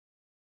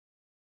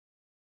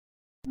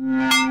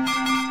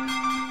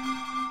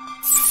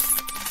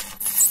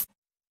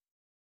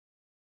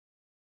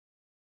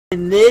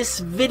In this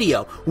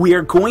video, we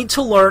are going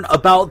to learn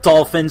about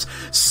dolphins.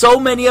 So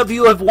many of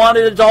you have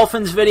wanted a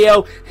dolphins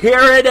video. Here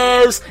it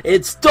is.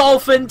 It's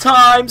dolphin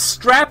time.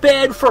 Strap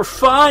in for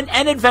fun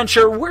and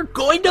adventure. We're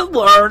going to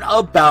learn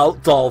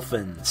about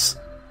dolphins.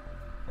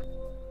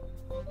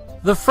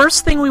 The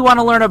first thing we want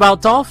to learn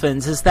about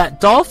dolphins is that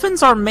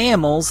dolphins are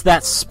mammals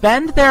that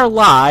spend their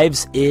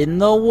lives in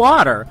the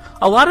water.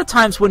 A lot of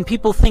times when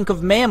people think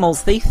of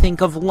mammals, they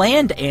think of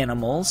land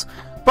animals.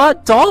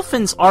 But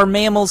dolphins are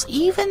mammals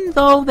even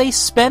though they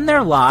spend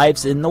their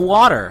lives in the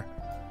water.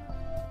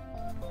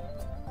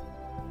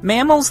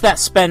 Mammals that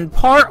spend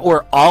part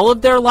or all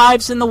of their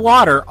lives in the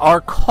water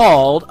are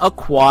called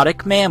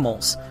aquatic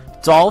mammals.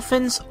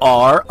 Dolphins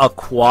are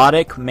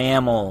aquatic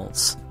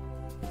mammals.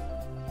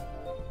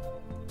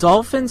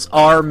 Dolphins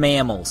are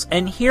mammals,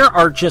 and here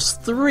are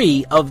just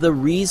 3 of the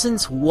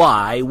reasons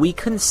why we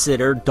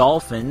consider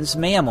dolphins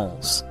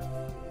mammals.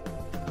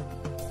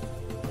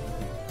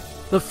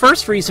 The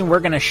first reason we're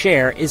going to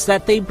share is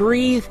that they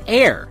breathe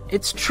air.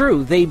 It's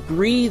true, they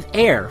breathe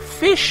air.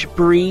 Fish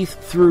breathe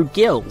through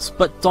gills,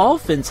 but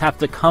dolphins have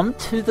to come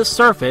to the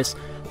surface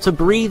to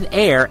breathe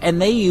air, and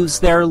they use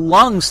their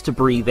lungs to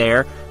breathe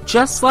air,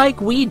 just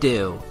like we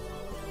do.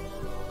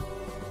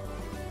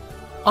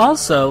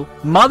 Also,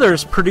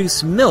 mothers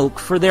produce milk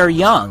for their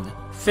young.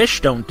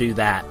 Fish don't do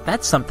that.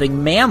 That's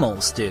something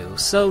mammals do.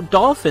 So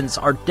dolphins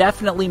are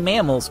definitely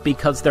mammals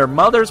because their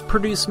mothers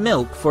produce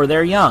milk for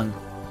their young.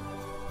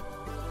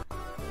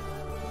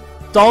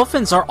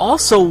 Dolphins are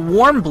also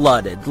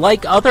warm-blooded,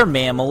 like other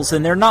mammals,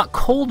 and they're not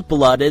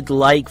cold-blooded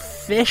like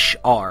fish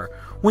are.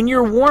 When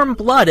you're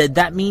warm-blooded,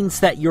 that means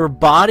that your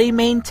body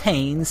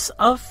maintains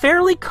a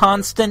fairly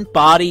constant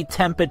body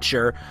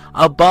temperature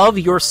above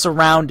your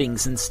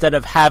surroundings. Instead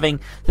of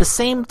having the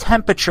same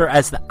temperature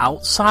as the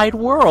outside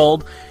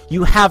world,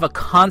 you have a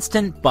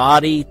constant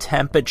body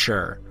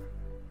temperature.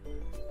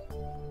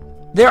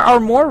 There are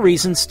more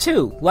reasons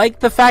too,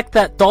 like the fact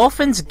that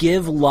dolphins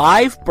give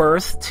live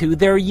birth to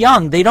their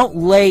young. They don't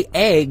lay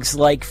eggs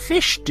like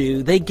fish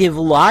do. They give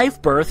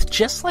live birth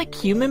just like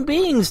human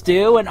beings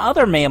do and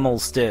other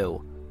mammals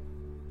do.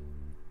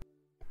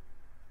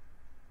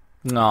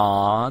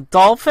 Aww,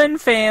 dolphin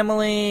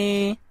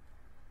family!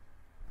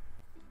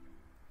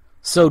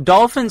 So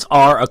dolphins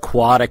are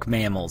aquatic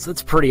mammals.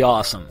 That's pretty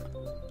awesome.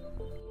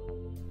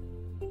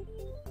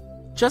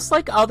 Just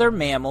like other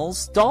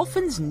mammals,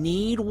 dolphins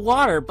need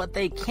water, but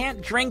they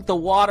can't drink the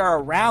water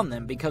around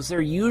them because they're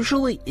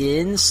usually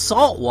in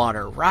salt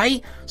water,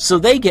 right? So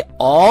they get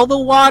all the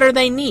water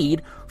they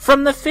need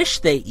from the fish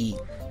they eat.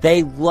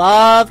 They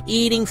love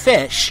eating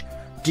fish.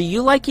 Do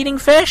you like eating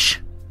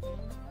fish?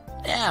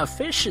 Yeah,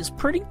 fish is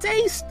pretty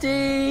tasty,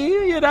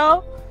 you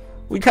know?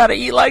 We gotta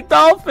eat like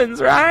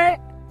dolphins, right?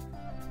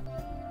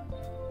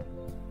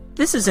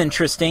 This is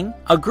interesting.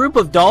 A group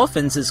of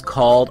dolphins is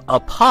called a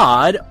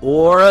pod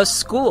or a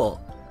school.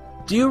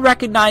 Do you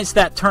recognize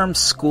that term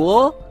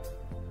school?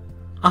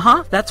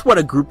 That's what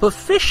a group of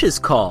fish is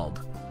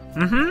called.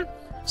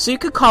 So you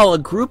could call a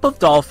group of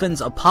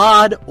dolphins a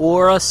pod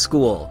or a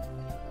school.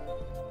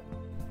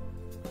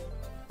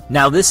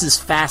 Now this is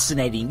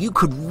fascinating. You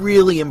could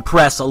really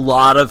impress a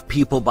lot of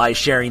people by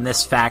sharing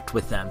this fact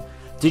with them.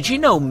 Did you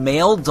know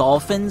male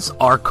dolphins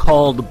are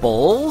called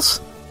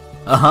bulls?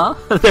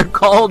 They're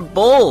called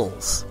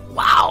bulls.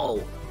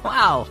 Wow.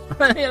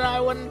 I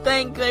wouldn't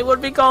think they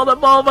would be called a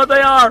bull, but they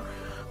are.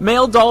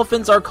 Male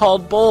dolphins are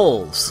called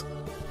bulls.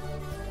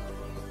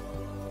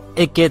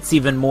 It gets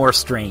even more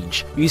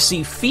strange. You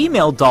see,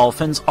 female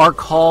dolphins are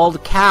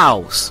called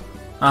cows.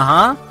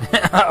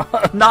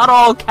 Not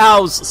all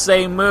cows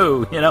say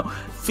moo, you know.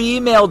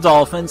 Female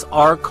dolphins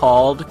are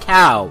called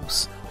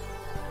cows.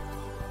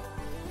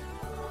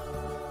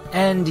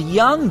 And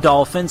young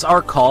dolphins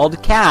are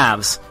called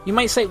calves. You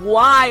might say,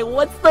 why?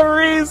 What's the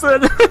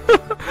reason?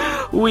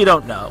 We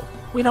don't know.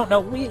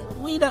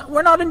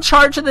 We're not in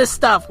charge of this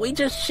stuff. We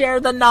just share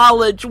the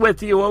knowledge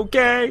with you,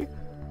 okay?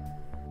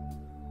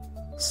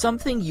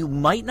 Something you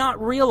might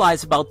not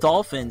realize about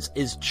dolphins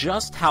is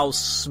just how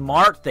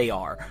smart they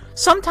are.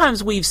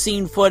 Sometimes we've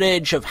seen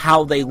footage of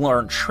how they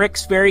learn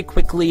tricks very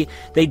quickly.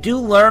 They do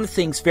learn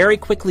things very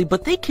quickly,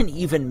 but they can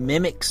even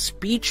mimic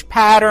speech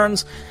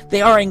patterns.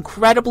 They are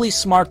incredibly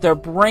smart. Their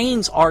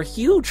brains are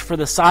huge for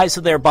the size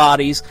of their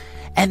bodies,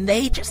 and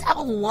they just have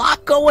a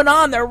lot going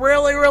on. They're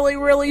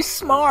really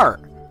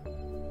smart.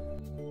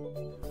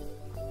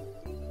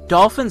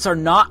 Dolphins are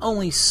not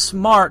only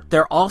smart,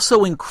 they're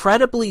also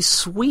incredibly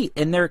sweet,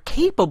 and they're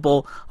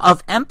capable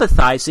of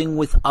empathizing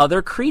with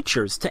other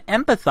creatures. To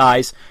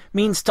empathize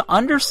means to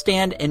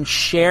understand and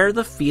share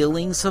the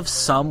feelings of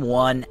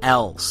someone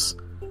else.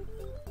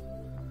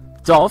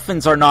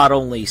 Dolphins are not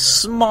only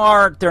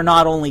smart, they're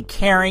not only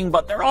caring,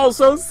 but they're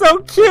also so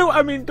cute.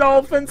 I mean,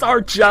 dolphins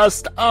are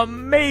just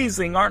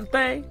amazing, aren't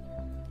they?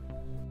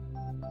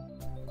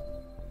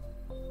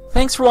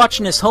 Thanks for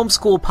watching this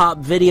Homeschool Pop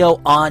video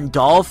on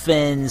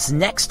dolphins.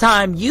 Next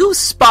time you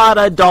spot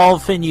a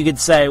dolphin, you could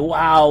say,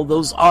 wow,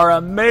 those are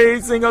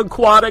amazing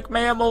aquatic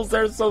mammals.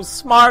 They're so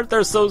smart,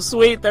 they're so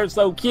sweet, they're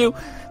so cute.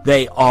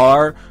 They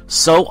are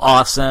so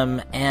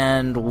awesome.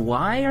 And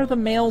why are the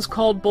males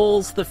called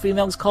bulls, the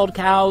females called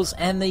cows,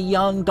 and the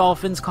young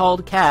dolphins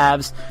called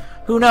calves?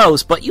 Who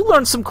knows? But you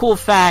learned some cool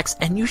facts,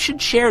 and you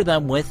should share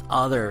them with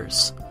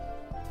others.